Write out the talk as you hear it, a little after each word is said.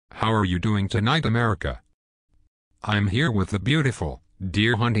How are you doing tonight, America? I'm here with the beautiful,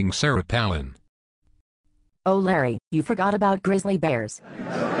 deer-hunting Sarah Palin. Oh Larry, you forgot about grizzly bears.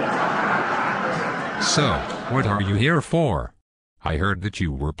 So, what are you here for? I heard that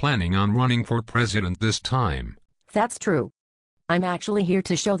you were planning on running for president this time. That's true. I'm actually here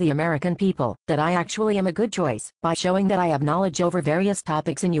to show the American people that I actually am a good choice by showing that I have knowledge over various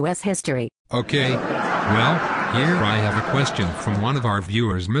topics in U.S. history. Okay. Well, here I have a question from one of our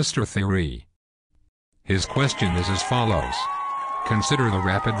viewers, Mr. Thierry. His question is as follows. Consider the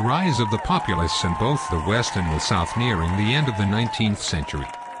rapid rise of the populists in both the West and the South nearing the end of the 19th century.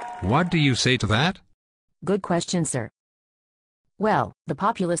 What do you say to that? Good question, sir. Well, the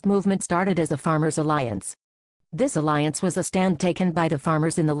Populist Movement started as a farmers' alliance. This alliance was a stand taken by the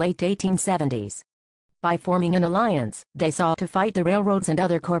farmers in the late 1870s. By forming an alliance, they sought to fight the railroads and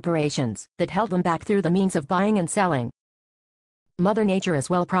other corporations that held them back through the means of buying and selling. Mother Nature as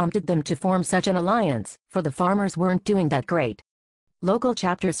well prompted them to form such an alliance, for the farmers weren't doing that great. Local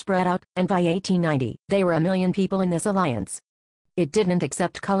chapters spread out, and by 1890, there were 1 million people in this alliance. It didn't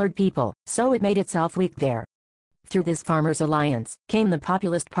accept colored people, so it made itself weak there. Through this farmers' alliance, came the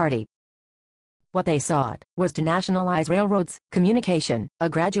Populist Party. What they sought was to nationalize railroads, communication, a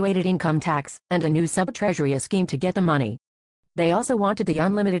graduated income tax, and a new sub-treasury scheme to get the money. They also wanted the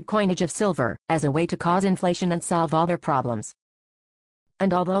unlimited coinage of silver, as a way to cause inflation and solve all their problems.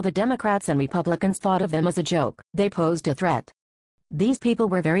 And although the Democrats and Republicans thought of them as a joke, they posed a threat. These people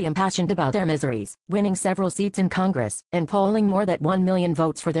were very impassioned about their miseries, winning several seats in Congress, and polling more than 1 million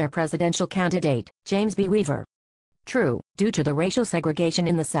votes for their presidential candidate, James B. Weaver. True, due to the racial segregation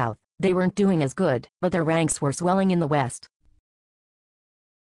in the South, they weren't doing as good, but their ranks were swelling in the West.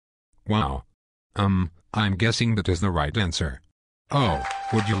 Wow. I'm guessing that is the right answer. Oh,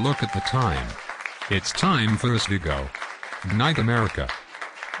 would you look at the time? It's time for us to go. Good night, America.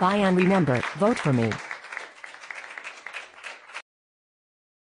 Bye, and remember, vote for me.